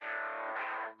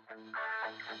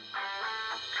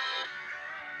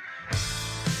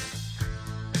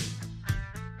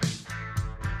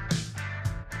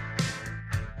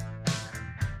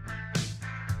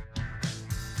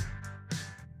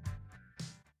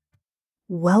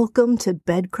Welcome to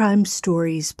Bed Crime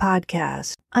Stories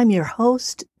podcast. I'm your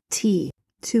host, T.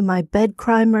 To my bed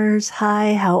crimers,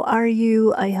 hi, how are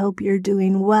you? I hope you're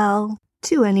doing well.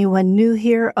 To anyone new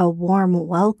here, a warm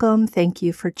welcome. Thank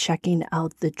you for checking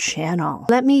out the channel.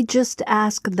 Let me just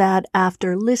ask that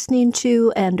after listening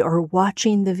to and or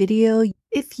watching the video,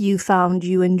 if you found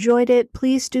you enjoyed it,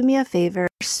 please do me a favor,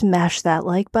 smash that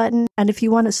like button. And if you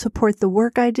want to support the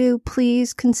work I do,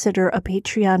 please consider a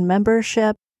Patreon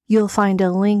membership. You'll find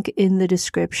a link in the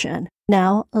description.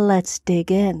 Now, let's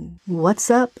dig in. What's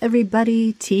up,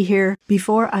 everybody? T here.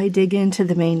 Before I dig into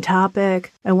the main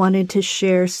topic, I wanted to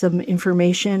share some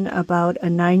information about a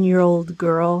 9-year-old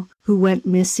girl who went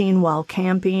missing while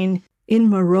camping in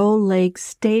Moreau Lake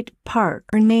State Park.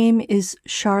 Her name is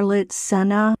Charlotte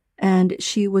Senna, and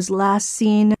she was last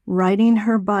seen riding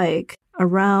her bike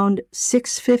around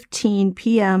 6:15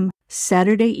 p.m.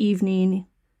 Saturday evening,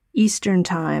 Eastern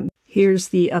Time. Here's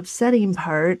the upsetting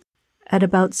part. At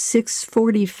about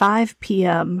 6:45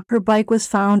 p.m., her bike was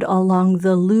found along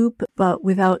the loop, but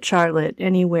without Charlotte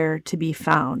anywhere to be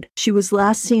found. She was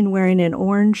last seen wearing an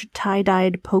orange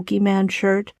tie-dyed Pokemon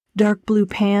shirt, dark blue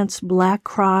pants, black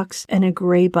Crocs, and a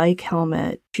gray bike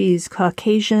helmet. She's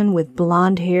Caucasian with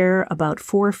blonde hair, about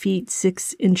 4 feet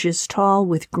 6 inches tall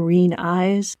with green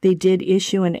eyes. They did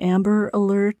issue an Amber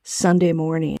Alert Sunday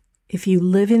morning. If you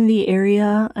live in the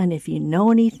area and if you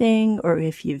know anything or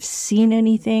if you've seen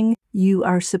anything, you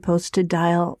are supposed to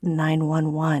dial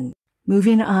 911.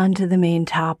 Moving on to the main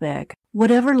topic.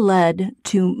 Whatever led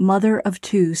to mother of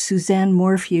two Suzanne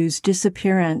Morphew's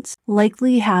disappearance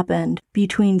likely happened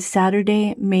between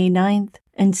Saturday, May 9th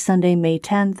and Sunday, May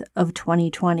 10th of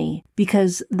 2020,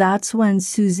 because that's when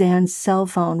Suzanne's cell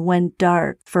phone went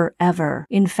dark forever.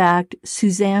 In fact,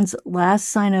 Suzanne's last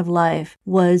sign of life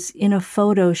was in a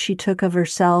photo she took of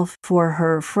herself for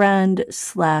her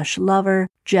friend/lover,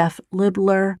 Jeff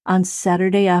Libler, on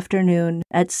Saturday afternoon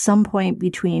at some point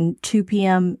between 2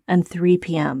 p.m. and 3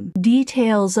 p.m.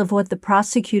 Details of what the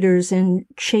prosecutors in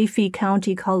Chaffee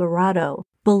County, Colorado,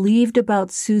 believed about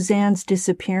Suzanne's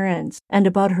disappearance and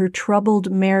about her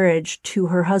troubled marriage to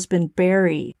her husband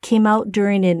Barry came out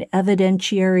during an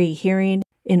evidentiary hearing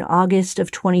in August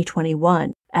of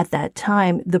 2021. At that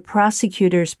time, the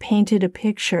prosecutors painted a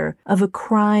picture of a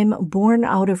crime born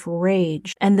out of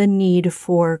rage and the need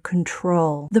for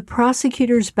control. The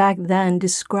prosecutors back then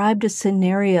described a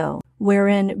scenario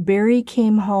wherein Barry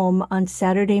came home on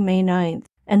Saturday, May 9th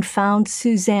and found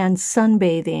Suzanne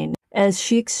sunbathing as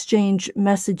she exchanged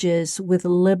messages with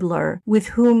Libler, with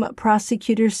whom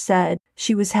prosecutors said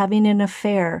she was having an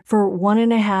affair for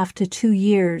 1.5 to 2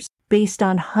 years based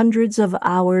on hundreds of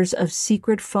hours of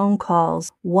secret phone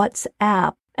calls,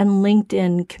 WhatsApp, and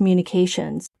LinkedIn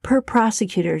communications. Per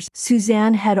prosecutors,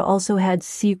 Suzanne had also had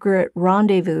secret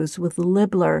rendezvous with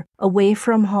Libler away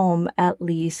from home at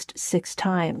least 6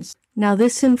 times. Now,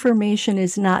 this information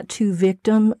is not to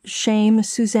victim shame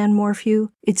Suzanne Morphew.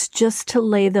 It's just to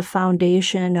lay the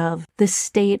foundation of the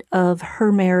state of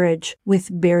her marriage with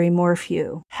Barry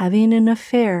Morphew. Having an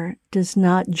affair does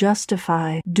not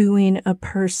justify doing a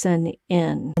person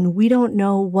in. And we don't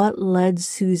know what led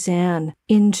Suzanne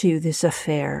into this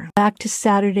affair. Back to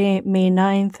Saturday, May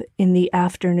 9th in the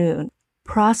afternoon.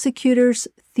 Prosecutors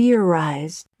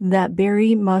theorized that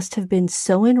Barry must have been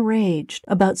so enraged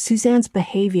about Suzanne's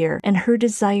behavior and her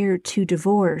desire to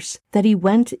divorce that he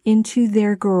went into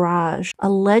their garage,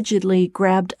 allegedly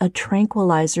grabbed a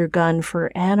tranquilizer gun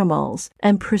for animals,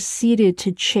 and proceeded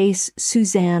to chase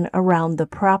Suzanne around the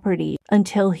property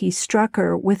until he struck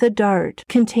her with a dart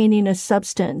containing a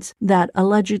substance that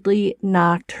allegedly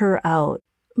knocked her out.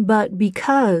 But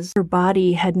because her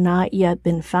body had not yet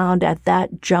been found at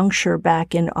that juncture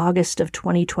back in August of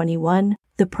 2021,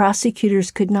 the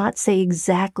prosecutors could not say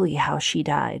exactly how she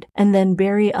died. And then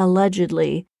Barry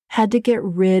allegedly had to get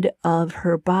rid of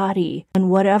her body and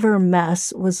whatever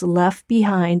mess was left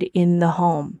behind in the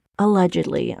home.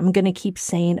 Allegedly. I'm going to keep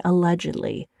saying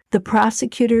allegedly. The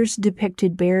prosecutors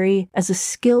depicted Barry as a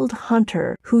skilled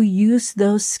hunter who used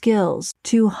those skills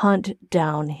to hunt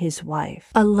down his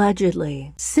wife.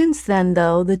 Allegedly. Since then,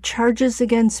 though, the charges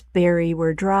against Barry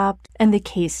were dropped and the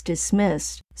case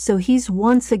dismissed, so he's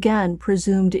once again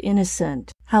presumed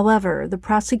innocent. However, the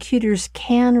prosecutors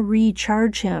can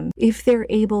recharge him if they're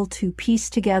able to piece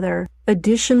together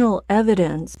additional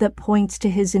evidence that points to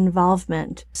his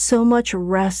involvement. So much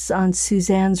rests on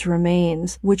Suzanne's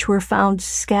remains, which were found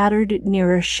scattered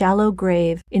near a shallow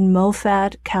grave in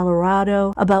Moffat,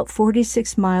 Colorado, about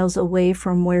 46 miles away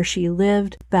from where she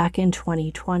lived back in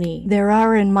 2020. There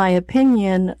are, in my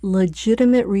opinion,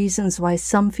 legitimate reasons why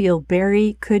some feel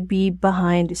Barry could be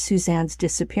behind Suzanne's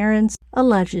disappearance,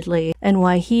 allegedly, and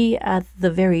why he, at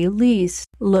the very least,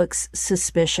 looks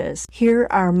suspicious. Here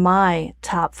are my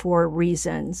top 4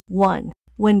 reasons. 1.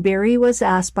 When Barry was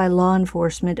asked by law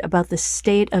enforcement about the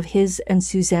state of his and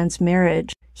Suzanne's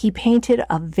marriage, he painted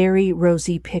a very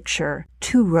rosy picture.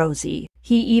 Too rosy.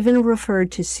 He even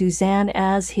referred to Suzanne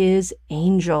as his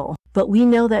angel. But we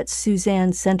know that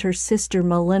Suzanne sent her sister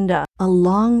Melinda a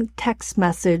long text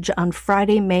message on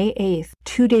Friday, May 8th,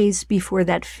 2 days before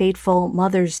that fateful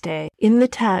Mother's Day. In the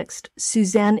text,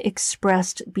 Suzanne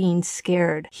expressed being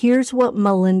scared. Here's what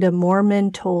Melinda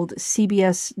Moorman told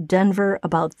CBS Denver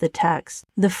about the text.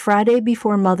 The Friday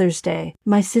before Mother's Day,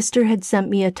 my sister had sent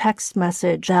me a text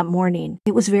message that morning.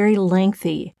 It was very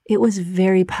lengthy. It was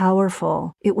very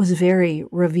powerful. It was very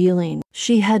revealing.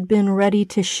 She had been ready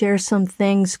to share some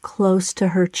things close to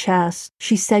her chest.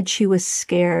 She said she was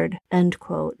scared, end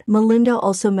quote. Melinda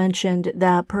also mentioned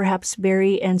that perhaps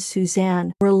Barry and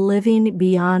Suzanne were living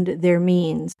beyond their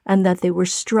means and that they were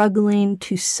struggling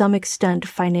to some extent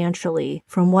financially.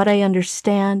 From what I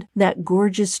understand, that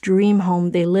gorgeous dream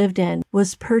home they lived in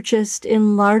was purchased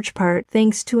in large part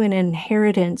thanks to an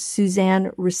inheritance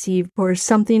Suzanne received for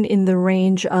something in the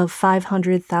range of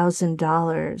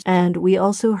 $500,000. And we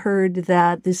also heard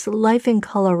that this life in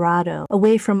Colorado,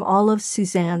 away from all of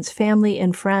Suzanne's family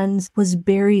and friends, was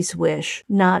Barry's wish,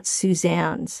 not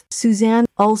Suzanne's. Suzanne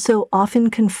also often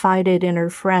confided in her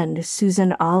friend,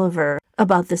 Susan Oliver,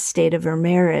 about the state of her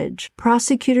marriage.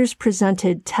 Prosecutors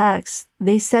presented texts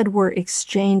they said were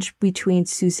exchanged between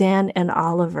Suzanne and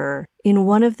Oliver. In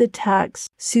one of the texts,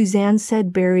 Suzanne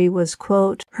said Barry was,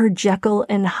 quote, her Jekyll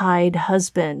and Hyde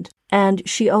husband, and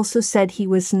she also said he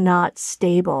was not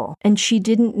stable, and she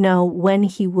didn't know when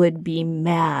he would be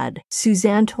mad.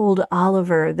 Suzanne told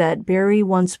Oliver that Barry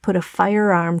once put a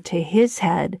firearm to his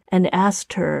head and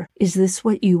asked her, is this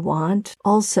what you want?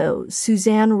 Also,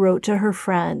 Suzanne wrote to her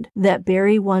friend that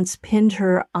Barry once pinned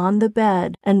her on the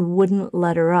bed and wouldn't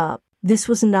let her up. This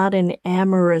was not an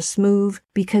amorous move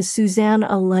because Suzanne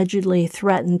allegedly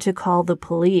threatened to call the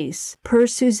police. Per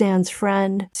Suzanne's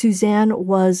friend, Suzanne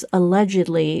was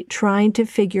allegedly trying to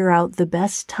figure out the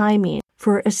best timing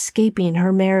for escaping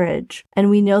her marriage.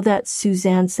 And we know that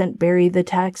Suzanne sent Barry the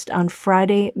text on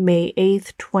Friday, May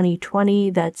 8th, 2020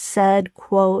 that said,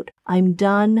 quote, I'm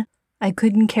done. I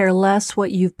couldn't care less what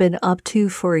you've been up to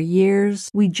for years.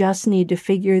 We just need to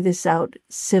figure this out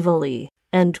civilly.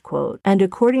 End quote. And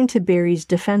according to Barry's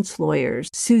defense lawyers,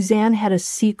 Suzanne had a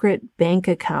secret bank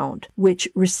account which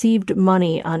received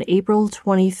money on April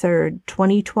 23,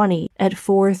 2020 at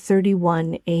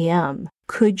 4:31 a.m.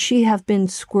 Could she have been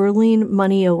squirreling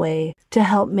money away to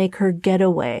help make her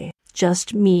getaway?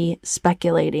 Just me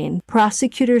speculating.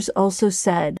 Prosecutors also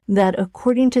said that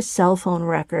according to cell phone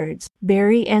records,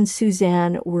 Barry and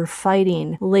Suzanne were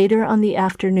fighting later on the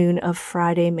afternoon of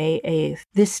Friday, May 8th,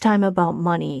 this time about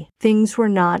money. Things were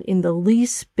not in the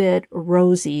least bit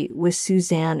rosy with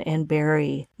Suzanne and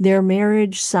Barry. Their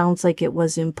marriage sounds like it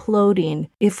was imploding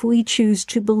if we choose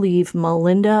to believe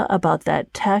Melinda about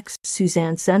that text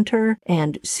Suzanne sent her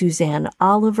and Suzanne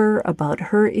Oliver about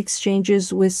her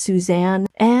exchanges with Suzanne,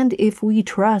 and if we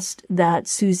trust that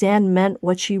Suzanne meant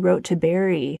what she wrote to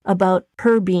Barry about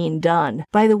her being done.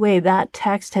 By the way, that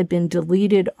text had been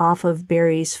deleted off of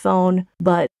Barry's phone,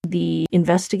 but the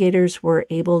investigators were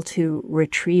able to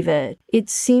retrieve it. It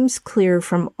seems clear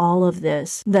from all of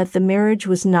this that the marriage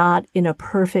was not in a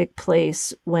perfect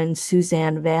place when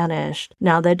Suzanne vanished.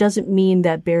 Now, that doesn't mean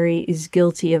that Barry is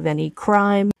guilty of any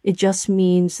crime. It just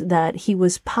means that he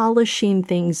was polishing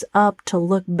things up to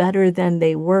look better than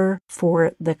they were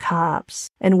for the cops.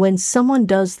 And when someone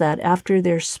does that after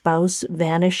their spouse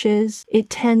vanishes, it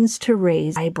tends to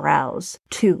raise eyebrows.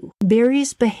 2.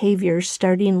 Barry's behavior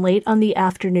starting late on the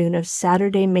afternoon of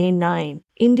Saturday, May 9th,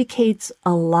 indicates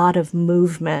a lot of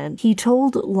movement. He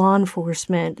told law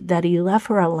enforcement that he left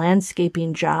for a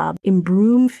landscaping job in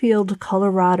Broomfield,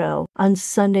 Colorado on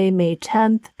Sunday, May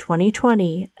 10th,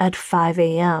 2020 at 5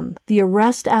 a.m. The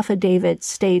arrest affidavit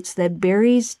states that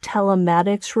Barry's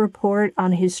telematics report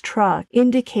on his truck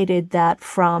indicated that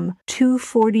from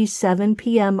 2:47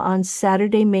 p.m. on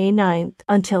Saturday, May 9th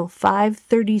until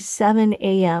 5:37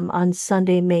 a.m. on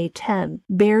Sunday, May 10th,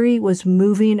 Barry was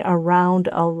moving around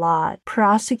a lot.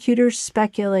 Prosecutors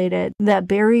speculated that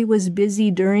Barry was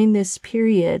busy during this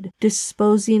period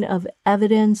disposing of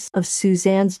evidence of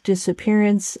Suzanne's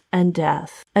disappearance and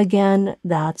death. Again,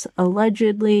 that's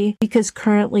allegedly, because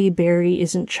currently Barry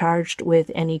isn't charged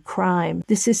with any crime.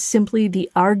 This is simply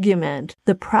the argument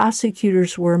the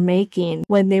prosecutors were making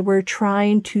when they were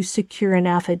trying to secure an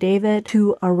affidavit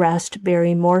to arrest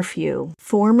Barry Morphew.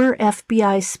 Former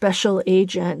FBI Special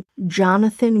Agent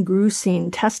Jonathan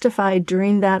Grusing testified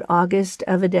during that August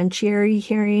last evidentiary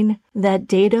hearing that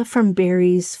data from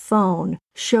Barry's phone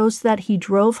shows that he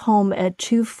drove home at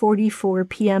 2:44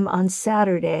 p.m. on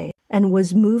Saturday and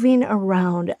was moving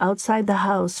around outside the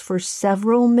house for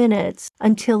several minutes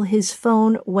until his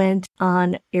phone went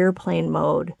on airplane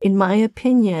mode. In my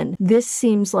opinion, this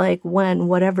seems like when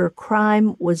whatever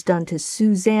crime was done to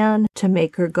Suzanne to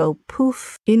make her go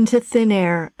poof into thin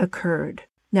air occurred.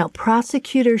 Now,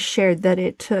 prosecutors shared that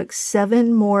it took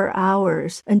 7 more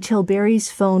hours until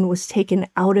Barry's phone was taken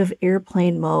out of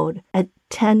airplane mode at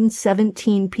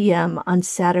 10:17 p.m. on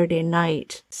Saturday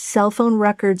night. Cell phone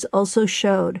records also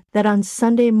showed that on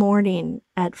Sunday morning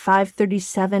at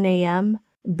 5:37 a.m.,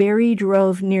 Barry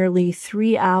drove nearly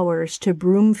 3 hours to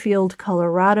Broomfield,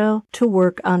 Colorado to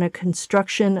work on a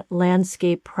construction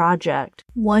landscape project.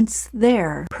 Once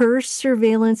there, per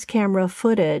surveillance camera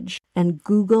footage and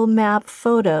Google Map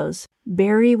photos,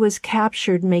 Barry was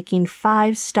captured making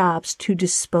 5 stops to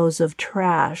dispose of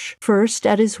trash. First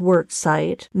at his work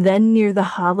site, then near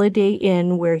the Holiday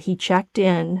Inn where he checked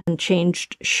in and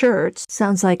changed shirts.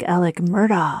 Sounds like Alec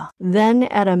Murdaugh. Then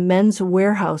at a Men's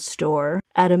Warehouse store,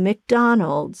 at a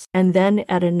McDonald's, and then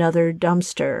at another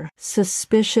dumpster.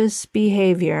 Suspicious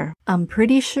behavior. I'm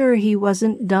pretty sure he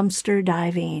wasn't dumpster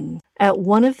diving. At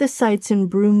one of the sites in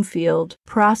Broomfield,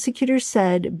 prosecutors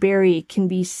said Barry can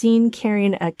be seen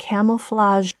carrying a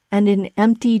camouflage and an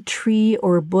empty tree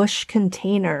or bush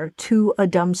container to a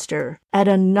dumpster. At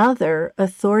another,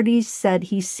 authorities said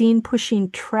he's seen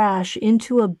pushing trash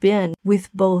into a bin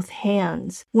with both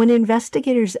hands. When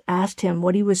investigators asked him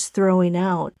what he was throwing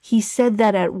out, he said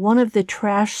that at one of the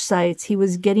trash sites he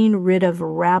was getting rid of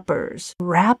wrappers.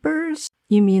 Wrappers?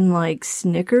 You mean like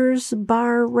Snickers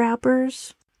bar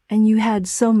wrappers? And you had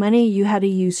so many you had to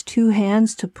use 2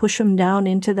 hands to push them down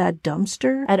into that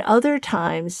dumpster? At other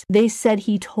times, they said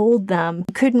he told them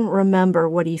he couldn't remember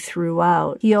what he threw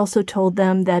out. He also told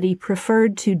them that he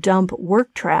preferred to dump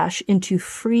work trash into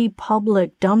free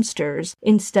public dumpsters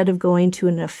instead of going to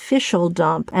an official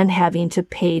dump and having to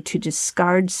pay to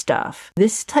discard stuff.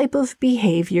 This type of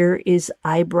behavior is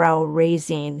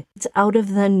eyebrow-raising. It's out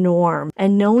of the norm.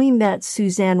 And knowing that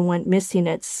Suzanne went missing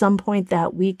at some point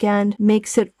that weekend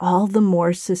makes it all the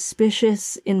more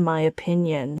suspicious, in my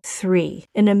opinion. 3.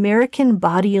 An American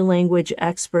body language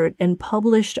expert and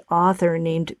published author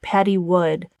named Patty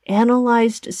Wood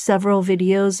analyzed several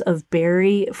videos of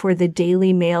Barry for the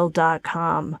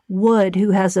dailymail.com. Wood,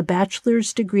 who has a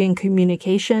bachelor's degree in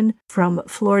communication from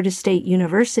Florida State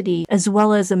University, as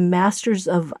well as a master's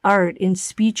of art in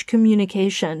speech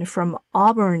communication from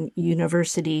Auburn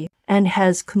University, and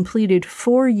has completed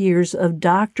 4 years of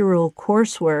doctoral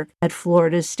coursework at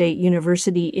Florida State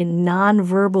University in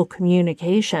nonverbal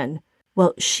communication.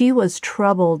 Well, she was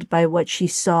troubled by what she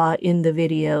saw in the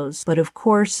videos, but of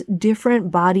course,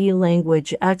 different body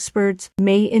language experts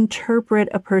may interpret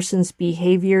a person's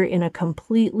behavior in a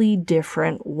completely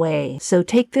different way. So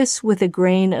take this with a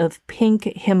grain of pink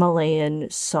Himalayan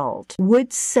salt.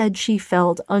 Wood said she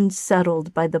felt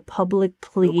unsettled by the public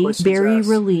plea Barry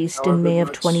released in May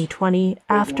of 2020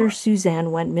 after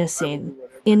Suzanne went missing.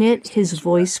 In it, his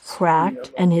voice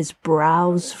cracked and his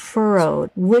brows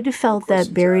furrowed. Wood felt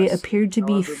that Barry appeared to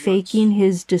be faking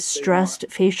his distressed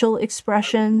facial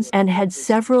expressions and had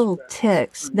several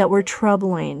tics that were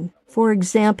troubling. For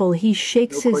example, he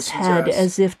shakes his head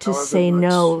as if to say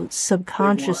no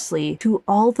subconsciously to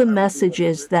all the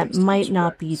messages that might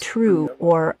not be true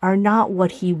or are not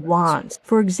what he wants.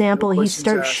 For example, he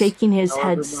starts shaking his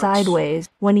head sideways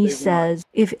when he says,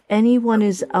 "If anyone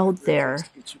is out there,"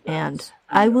 and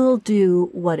 "I will do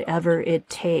whatever it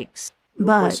takes."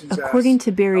 But according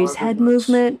to Barry's head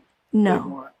movement,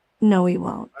 no, he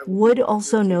won't. Wood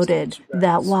also noted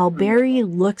that while Barry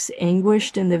looks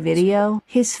anguished in the video,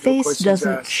 his face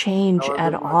doesn't change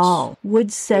at all.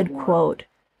 Wood said, quote,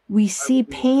 "We see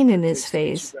pain in his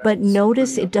face, but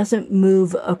notice it doesn't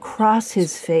move across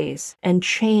his face and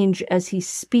change as he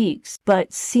speaks,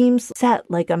 but seems set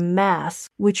like a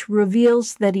mask, which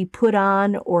reveals that he put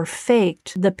on or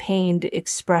faked the pained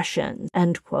expression,"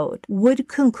 end quote. Wood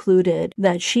concluded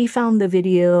that she found the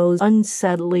videos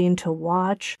unsettling to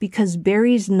watch because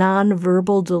Barry's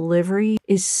nonverbal delivery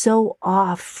is so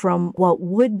off from what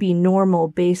would be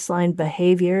normal baseline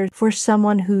behavior for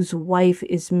someone whose wife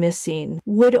is missing.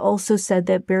 Wood also said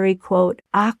that Barry, quote,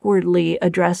 awkwardly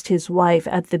addressed his wife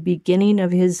at the beginning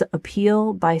of his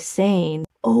appeal by saying,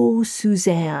 "Oh,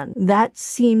 Suzanne, that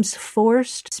seems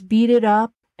forced, speeded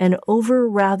up, and over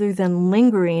rather than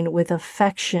lingering with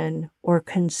affection or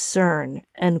concern,"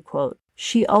 end quote.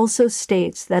 She also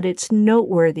states that it's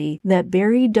noteworthy that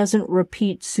Barry doesn't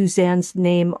repeat Suzanne's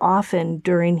name often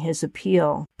during his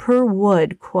appeal. Per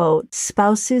Wood, quote,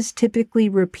 spouses typically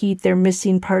repeat their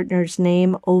missing partner's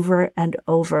name over and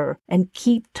over and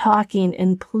keep talking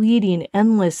and pleading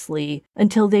endlessly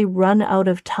until they run out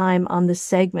of time on the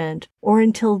segment or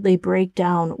until they break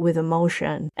down with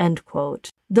emotion, end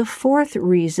quote. The fourth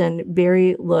reason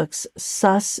Barry looks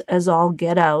sus as all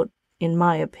get out, in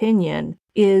my opinion,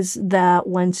 is that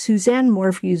when Suzanne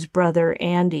Morphew's brother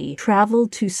Andy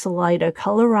traveled to Salida,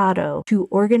 Colorado to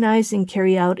organize and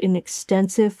carry out an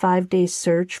extensive 5-day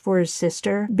search for his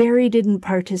sister, Barry didn't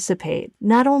participate.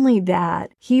 Not only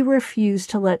that, he refused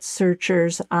to let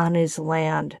searchers on his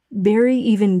land. Barry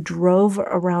even drove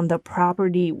around the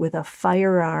property with a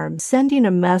firearm, sending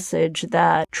a message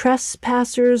that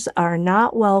trespassers are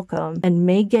not welcome and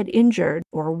may get injured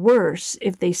or worse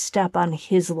if they step on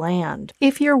his land.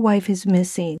 If your wife is missing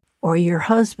or your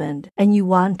husband and you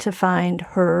want to find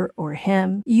her or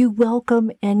him, you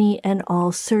welcome any and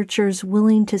all searchers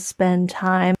willing to spend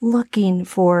time looking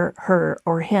for her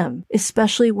or him,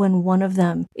 especially when one of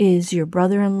them is your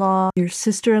brother-in-law, your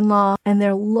sister-in-law, and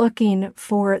they're looking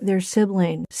for their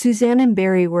sibling. Suzanne and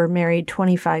Barry were married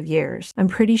 25 years. I'm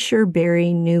pretty sure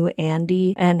Barry knew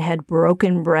Andy and had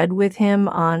broken bread with him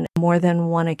on more than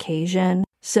one occasion.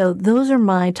 So those are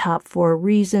my top 4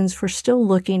 reasons for still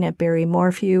looking at Barry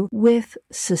Morphew with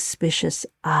suspicious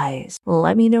eyes.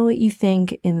 Let me know what you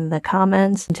think in the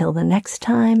comments. Until the next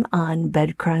time on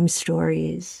Bed Crime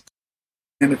Stories.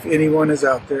 And if anyone is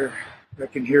out there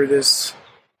that can hear this,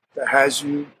 that has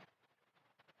you,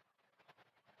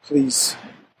 please,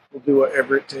 we'll do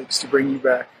whatever it takes to bring you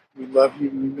back. We love you.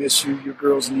 We miss you. Your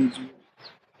girls need you.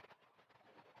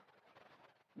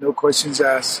 No questions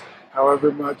asked.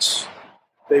 However much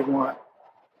they want,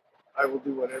 I will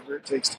do whatever it takes to